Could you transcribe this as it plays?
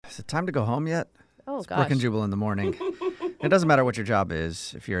Is it time to go home yet? Oh, It's gosh. Brooke and Jubal in the morning. It doesn't matter what your job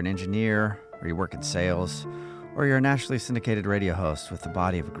is, if you're an engineer, or you work in sales, or you're a nationally syndicated radio host with the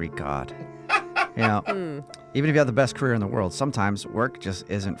body of a Greek god. You know, even if you have the best career in the world, sometimes work just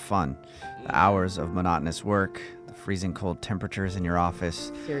isn't fun. The hours of monotonous work, the freezing cold temperatures in your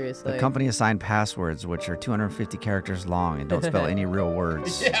office, Seriously. the company assigned passwords, which are 250 characters long and don't spell any real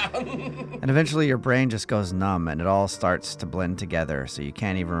words. Yeah. And eventually your brain just goes numb and it all starts to blend together, so you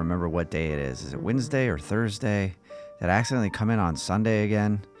can't even remember what day it is. Is it Wednesday or Thursday? Did I accidentally come in on Sunday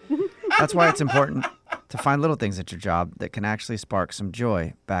again? That's why it's important to find little things at your job that can actually spark some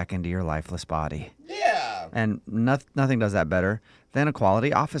joy back into your lifeless body. Yeah. And nothing does that better than a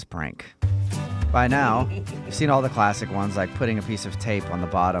quality office prank. By now, you've seen all the classic ones like putting a piece of tape on the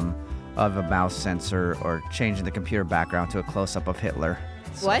bottom of a mouse sensor or changing the computer background to a close-up of Hitler.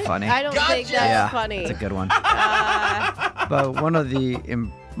 It's What? So funny. I don't think Gotcha. that's Yeah, funny. It's a good one. But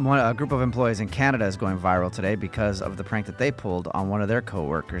a group of employees in Canada is going viral today because of the prank that they pulled on one of their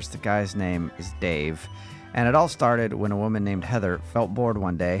coworkers. The guy's name is Dave. And it all started when a woman named Heather felt bored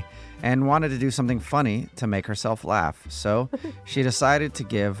one day and wanted to do something funny to make herself laugh. So she decided to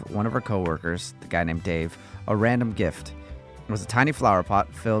give one of her coworkers, the guy named Dave, a random gift. It was a tiny flower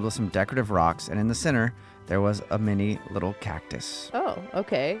pot filled with some decorative rocks, and in the center, there was a mini little cactus. Oh,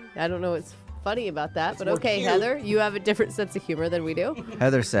 okay. I don't know what's funny about that, but more okay, cute. Heather, you have a different sense of humor than we do.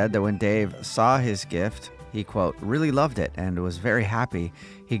 Heather said that when Dave saw his gift, he, quote, really loved it and was very happy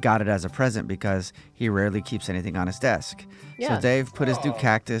he got it as a present because he rarely keeps anything on his desk. Yeah. So Dave put his new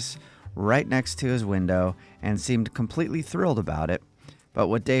cactus right next to his window and seemed completely thrilled about it. But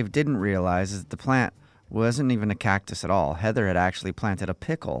what Dave didn't realize is that the plant wasn't even a cactus at all. Heather had actually planted a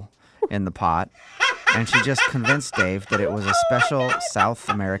pickle in the pot, and she just convinced Dave that it was a special South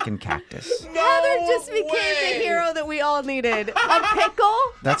American cactus. Heather just became way. the hero that we all needed. A pickle?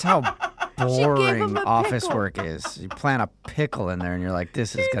 That's how gave boring him a office pickle. work is. You plant a pickle in there and you're like,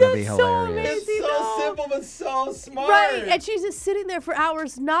 this is going to be That's so hilarious. amazing. It's so though. simple but so smart. Right, and she's just sitting there for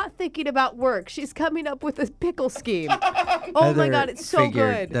hours not thinking about work. She's coming up with a pickle scheme. Oh my Heather God, it's so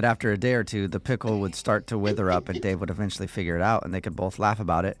figured good. that after a day or two, the pickle would start to wither up and Dave would eventually figure it out and they could both laugh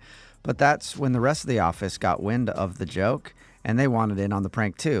about it. But that's when the rest of the office got wind of the joke and they wanted in on the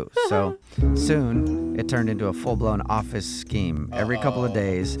prank too. So soon it turned into a full-blown office scheme. Every couple of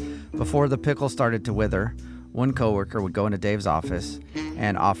days, before the pickle started to wither, one coworker would go into Dave's office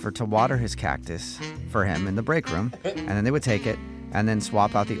and offer to water his cactus for him in the break room, and then they would take it and then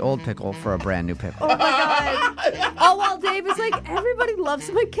swap out the old pickle for a brand new pickle. Oh my God. All while Dave is like, everybody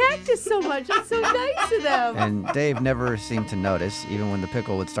loves my cactus so much. It's so nice of them. And Dave never seemed to notice, even when the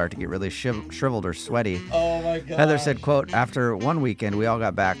pickle would start to get really shriveled or sweaty. Oh my God. Heather said, quote, after one weekend, we all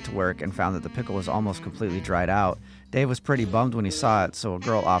got back to work and found that the pickle was almost completely dried out. Dave was pretty bummed when he saw it, so a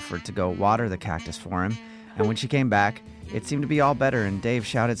girl offered to go water the cactus for him. And when she came back, it seemed to be all better, and Dave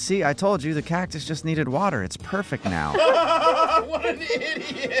shouted, see, I told you, the cactus just needed water. It's perfect now. What an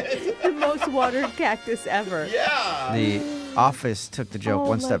idiot. The most watered cactus ever. Yeah. The office took the joke Oh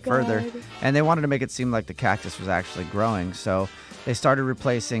one my step further, God. and they wanted to make it seem like the cactus was actually growing, so they started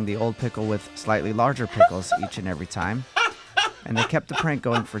replacing the old pickle with slightly larger pickles each and every time. And they kept the prank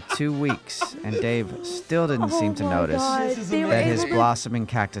going for 2 weeks, and Dave still didn't seem to Oh my notice God. This is They were that able his to- blossoming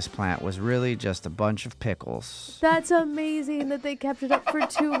cactus plant was really just a bunch of pickles. That's amazing that they kept it up for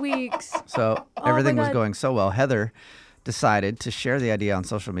 2 weeks. So Oh my everything was God. going so well. Heather decided to share the idea on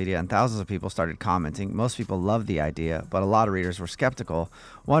social media, and thousands of people started commenting. Most people loved the idea, but a lot of readers were skeptical,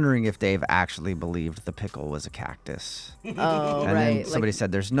 wondering if Dave actually believed the pickle was a cactus. Oh, And right. then somebody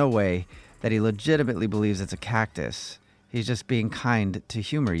said there's no way that he legitimately believes it's a cactus. He's just being kind to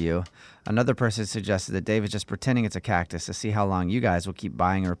humor you. Another person suggested that Dave is just pretending it's a cactus to see how long you guys will keep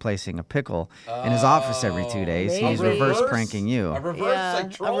buying and replacing a pickle in his office every 2 days. He's Maybe. reverse pranking you. A reverse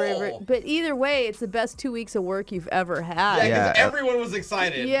like troll. But either way, it's the best 2 weeks of work you've ever had. Yeah, because Yeah. everyone was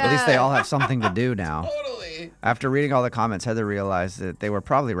excited. Yeah. At least they all have something to do now. Totally. After reading all the comments, Heather realized that they were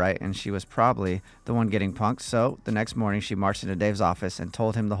probably right and she was probably the one getting punked. So the next morning, she marched into Dave's office and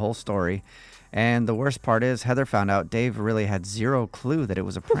told him the whole story. And the worst part is, Heather found out Dave really had zero clue that it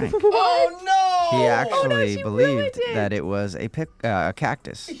was a prank. Oh no. He actually she believed ruined it. that it was a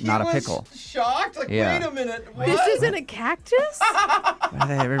cactus, He not a was pickle. Shocked. Like, Yeah. wait a minute. What? This isn't a cactus?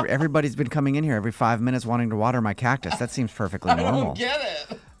 Everybody's been coming in here every 5 minutes wanting to water my cactus. That seems perfectly I normal. don't get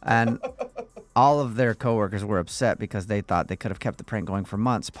it. And all of their coworkers were upset because they thought they could have kept the prank going for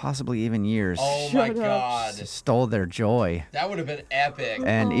months, possibly even years. Oh my Shut up. God. Stole their joy. That would have been epic.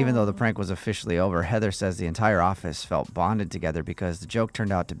 And even though the prank was officially over, Heather says the entire office felt bonded together because the joke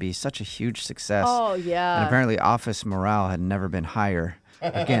turned out to be such a huge success. Oh, And yeah. apparently office morale had never been higher.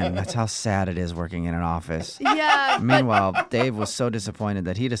 Again, that's how sad it is working in an office. Yeah. Meanwhile, Dave was so disappointed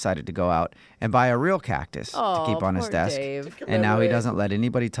that he decided to go out and buy a real cactus to keep on his poor desk. Dave. And now he doesn't let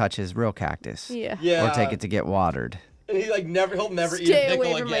anybody touch his real cactus Yeah. or take it to get watered. And he'll never eat a Stay pickle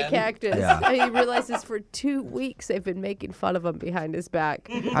away from again. my cactus. Yeah. And he realizes for 2 weeks they've been making fun of him behind his back.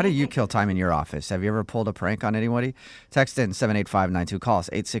 How do you kill time in your office? Have you ever pulled a prank on anybody? Text in 78592. Call us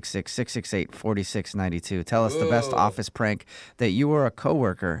 866-668-4692. Tell us the best office prank that you or a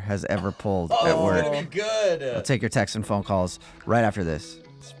coworker has ever pulled at Oh, work. it's gonna be good. We'll take your texts and phone calls right after this.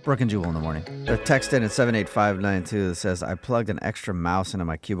 It's Brooke and Jubal in the morning. The text in at 78592 that says, I plugged an extra mouse into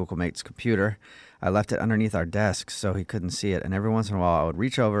my cubicle mate's computer. I left it underneath our desk so he couldn't see it, and every once in a while I would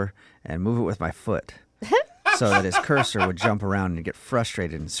reach over and move it with my foot so that his cursor would jump around and get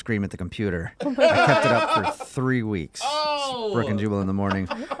frustrated and scream at the computer. I kept it up for 3 weeks. It's Brooke and Jubal in the morning.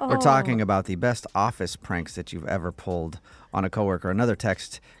 We're talking about the best office pranks that you've ever pulled on a coworker. Another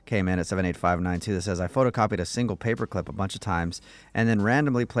text came in at 78592 that says, I photocopied a single paperclip a bunch of times and then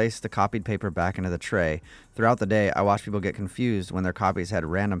randomly placed the copied paper back into the tray. Throughout the day, I watched people get confused when their copies had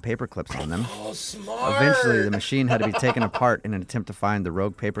random paper clips on them. Oh, smart. Eventually, the machine had to be taken apart in an attempt to find the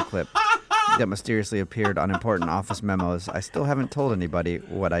rogue paperclip that mysteriously appeared on important office memos. I still haven't told anybody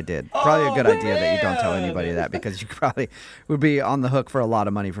what I did. Probably a good idea that you don't tell anybody that, because you probably would be on the hook for a lot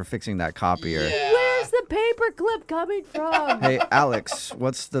of money for fixing that copier. Where's the paper clip coming from? Hey, Alex,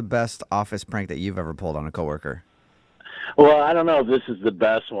 what's the best office prank that you've ever pulled on a coworker? Well, I don't know if this is the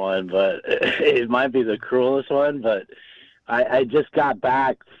best one, but it might be the cruelest one. But I just got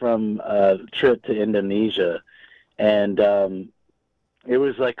back from a trip to Indonesia, and it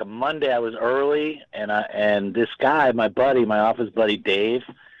was like a Monday. I was early, and this guy, my office buddy Dave,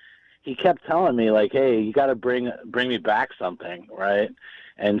 he kept telling me like, "Hey, you got to bring me back something, right?"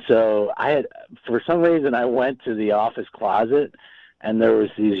 And so for some reason, I went to the office closet, and there was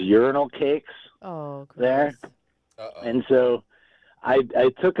these urinal cakes Oh, gross. there. And so I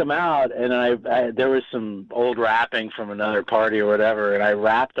took them out, and there was some old wrapping from another party or whatever, and I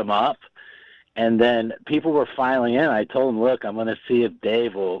wrapped them up. And then people were filing in. I told them, look, I'm going to see if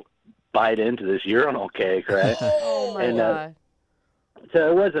Dave will bite into this urinal cake, right? Oh, my God. So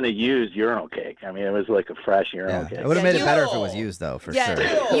it wasn't a used urinal cake. I mean, it was like a fresh urinal Yeah, cake. it would have made it Yeah. better if it was used, though, for Yeah, sure.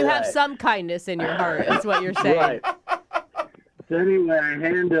 you have Right. some kindness in your heart, is what you're saying. Right. So anyway, I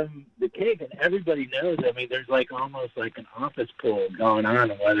hand him the cake, and everybody knows. I mean, there's like almost like an office poll going on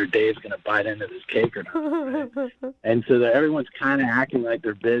whether Dave's going to bite into this cake or not. Right? And so everyone's kind of acting like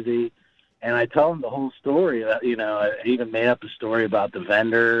they're busy. And I tell him the whole story. I even made up a story about the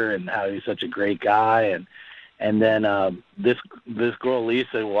vendor and how he's such a great guy. And then this girl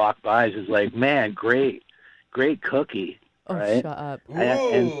Lisa walked by. She's like, "Man, great cookie." Oh, right? shut up.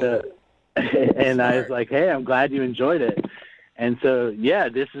 And I was like, "Hey, I'm glad you enjoyed it." And so, yeah,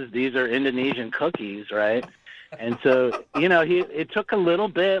 these are Indonesian cookies, right? And so, it took a little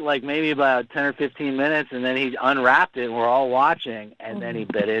bit, like maybe about 10 or 15 minutes, and then he unwrapped it, and we're all watching, and then he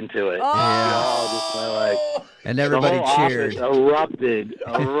bit into it. Oh. And we all just went like, And everybody the whole cheered. office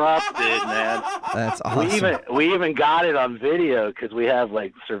erupted, man. That's awesome. We even got it on video because we have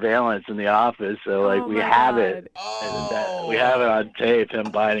like surveillance in the office, so like Oh, we my have God. it. And we have it on tape,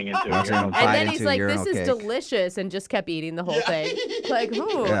 him biting into it. Watching him And bite then he's into like, urinal this is cake. delicious, and just kept eating the whole thing. Like,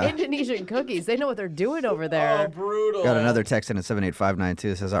 ooh, Yeah. Indonesian cookies. They know what they're doing over there. Oh, brutal. Got another text in at 78592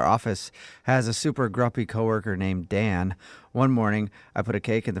 that says, our office has a super grumpy coworker named Dan. One morning, I put a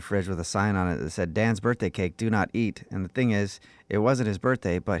cake in the fridge with a sign on it that said, Dan's birthday cake, do not eat. And the thing is, it wasn't his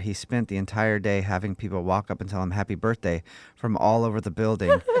birthday, but he spent the entire day having people walk up and tell him happy birthday from all over the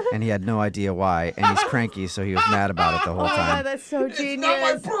building, and he had no idea why. And he's cranky, so he was mad about it the whole Oh my God, time. that's so It's genius. not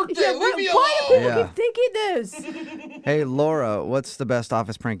my birthday. Yeah, Leave me why do people alone. keep thinking this? Hey, Laura, what's the best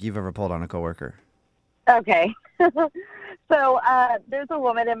office prank you've ever pulled on a coworker? Okay. So there's a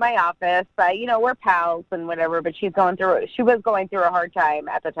woman in my office. We're pals and whatever, but she was going through a hard time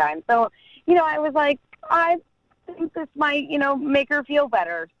at the time. So, I was like, I think this might, make her feel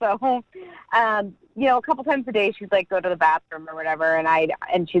better. So, a couple times a day, she'd like go to the bathroom or whatever,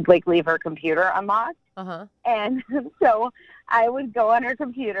 and she'd like leave her computer unlocked. Uh-huh. And so I would go on her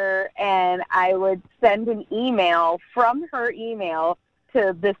computer and I would send an email from her email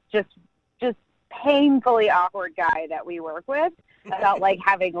to this just painfully awkward guy that we work with about like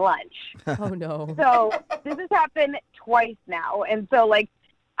having lunch. Oh, no. So this has happened twice now. And so like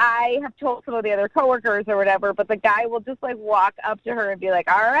I have told some of the other coworkers or whatever, but the guy will just like walk up to her and be like,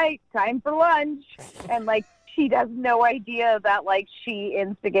 all right, time for lunch. And like she has no idea that like she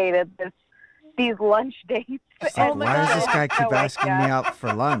instigated this these lunch dates. It's like, Oh my why does this God. guy keep So, asking me out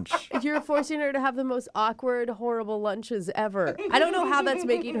for lunch? You're forcing her to have the most awkward, horrible lunches ever. I don't know how that's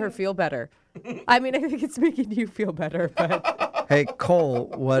making her feel better. I mean, I think it's making you feel better, but Hey, Cole,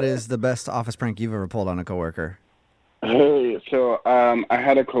 what is the best office prank you've ever pulled on a coworker? Hey, so I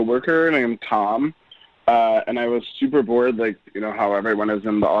had a coworker named Tom, and I was super bored, like, how everyone is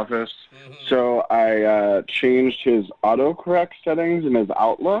in the office. So I changed his autocorrect settings in his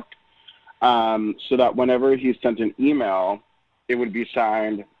Outlook so that whenever he sent an email, it would be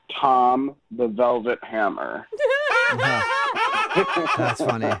signed Tom the Velvet Hammer. That's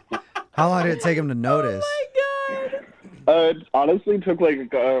funny. How long did it take him to notice? It honestly took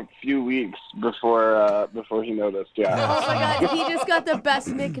like a few weeks before he noticed. Yeah. oh my God, he just got the best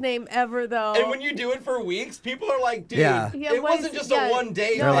nickname ever, though. And when you do it for weeks, people are like, dude, Yeah. Yeah, it why wasn't is- just yeah. a one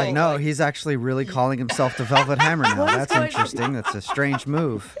day They're like, thing. no, he's actually really calling himself the Velvet Hammer now. What is That's going- interesting. That's a strange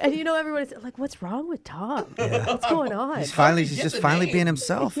move. And everyone's like, what's wrong with Tom? What's going on? He's get just the finally name? being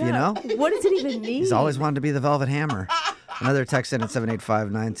himself, you know? What does it even mean? He's always wanted to be the Velvet Hammer. Another text in at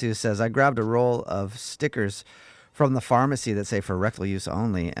 78592 says, I grabbed a roll of stickers from the pharmacy that say for rectal use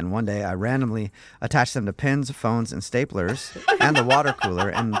only, and one day I randomly attached them to pins, phones, and staplers, and the water cooler,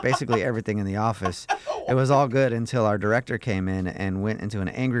 and basically everything in the office. It was all good until our director came in and went into an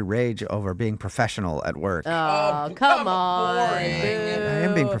angry rage over being professional at work. Oh, come on. boring. I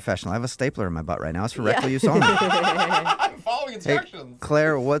am being professional. I have a stapler in my butt right now. It's for rectal use only. I'm following Hey, instructions.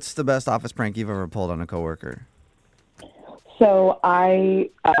 Claire, what's the best office prank you've ever pulled on a coworker? So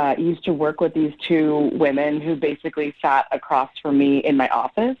I used to work with these two women who basically sat across from me in my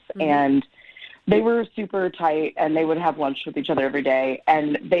office, and they were super tight, and they would have lunch with each other every day,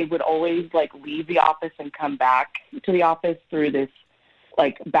 and they would always leave the office and come back to the office through this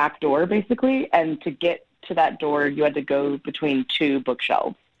back door basically, and to get to that door you had to go between two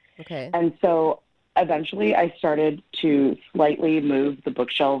bookshelves. Okay. And so eventually I started to slightly move the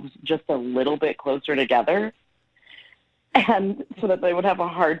bookshelves just a little bit closer together, and so that they would have a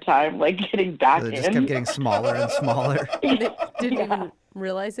hard time getting back They in. just kept getting smaller and smaller. They didn't even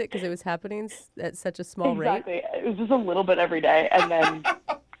realize it because it was happening at such a small rate. Exactly. It was just a little bit every day, and then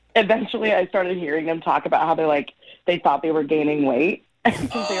eventually I started hearing them talk about how they thought they were gaining weight since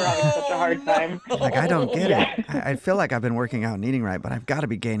they were having such a hard time. Like, I don't get it. I feel like I've been working out and eating right, but I've got to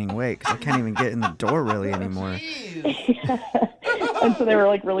be gaining weight because I can't even get in the door really anymore. Jeez. And so they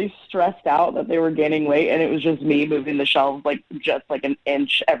were really stressed out that they were gaining weight, and it was just me moving the shelves just an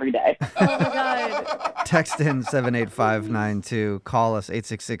inch every day. Oh my God. Text in 78592. Call us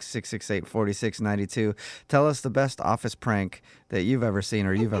 866-668-4692. Tell us the best office prank that you've ever seen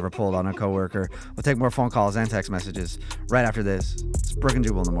or you've ever pulled on a coworker. We'll take more phone calls and text messages right after this. It's Brooke and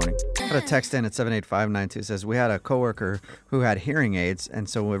Jubal in the morning. Got a text in at 78592. Says, we had a coworker who had hearing aids, and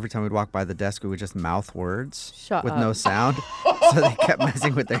so every time we'd walk by the desk, we would just mouth words Shut with up. no sound. So they kept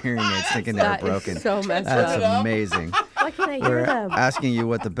messing with their hearing aids, thinking they were That is broken. so messed That's up. amazing. Why can't I hear We're them? asking you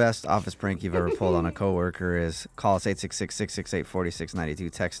what the best office prank you've ever pulled on a coworker is. Call us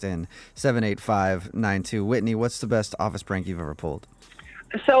 866-668-4692. Text in 78592. Whitney, what's the best office prank you've ever pulled?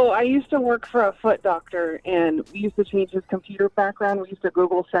 So I used to work for a foot doctor, and we used to change his computer background. We used to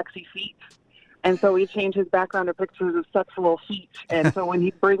Google sexy feet. And so we changed his background to pictures of sexual feet. And so when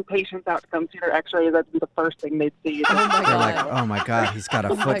he'd bring patients out to come see their x-rays, that'd be the first thing they'd see. Oh my They're like, God. oh my God, he's got a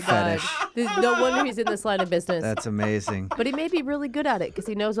Oh my foot God. fetish. No wonder he's in this line of business. That's amazing. But he may be really good at it because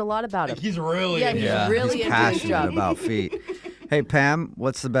he knows a lot about it. He's really Yeah, he's into it. really he's into his passionate job. about feet. Hey, Pam,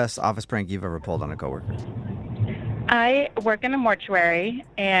 what's the best office prank you've ever pulled on a coworker? I work in a mortuary,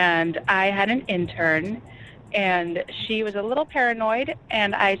 and I had an intern, and she was a little paranoid,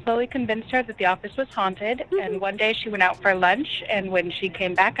 and I slowly convinced her that the office was haunted. And one day she went out for lunch, and when she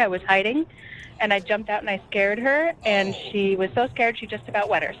came back, I was hiding, and I jumped out and I scared her, and she was so scared she just about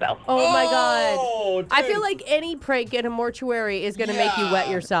wet herself. Oh my God. Oh, I dude. feel like any prank in a mortuary is going to make you wet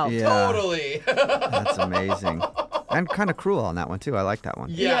Yeah. yourself. Yeah. Totally. That's amazing. And kind of cruel on that one, too. I like that one.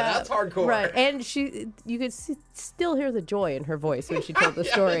 Yeah, that's hardcore. Right. And you could still hear the joy in her voice when she told the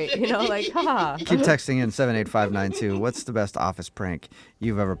story. Haha. Keep texting in 78592. What's the best office prank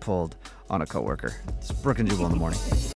you've ever pulled on a coworker? It's Brooke and Jubal in the morning.